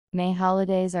May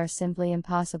holidays are simply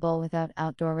impossible without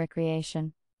outdoor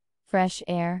recreation. Fresh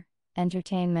air,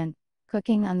 entertainment,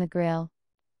 cooking on the grill.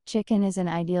 Chicken is an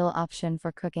ideal option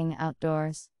for cooking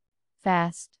outdoors.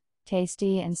 Fast,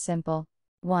 tasty and simple.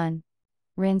 1.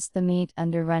 Rinse the meat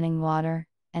under running water,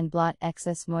 and blot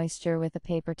excess moisture with a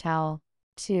paper towel.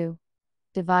 2.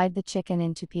 Divide the chicken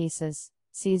into pieces,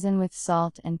 season with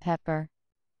salt and pepper.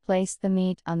 Place the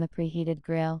meat on the preheated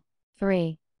grill.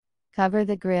 3. Cover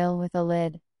the grill with a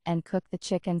lid, and cook the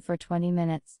chicken for 20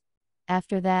 minutes.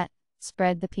 After that,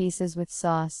 spread the pieces with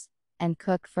sauce, and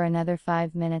cook for another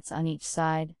 5 minutes on each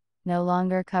side, no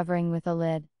longer covering with a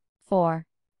lid. 4.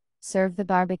 Serve the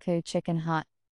barbecue chicken hot.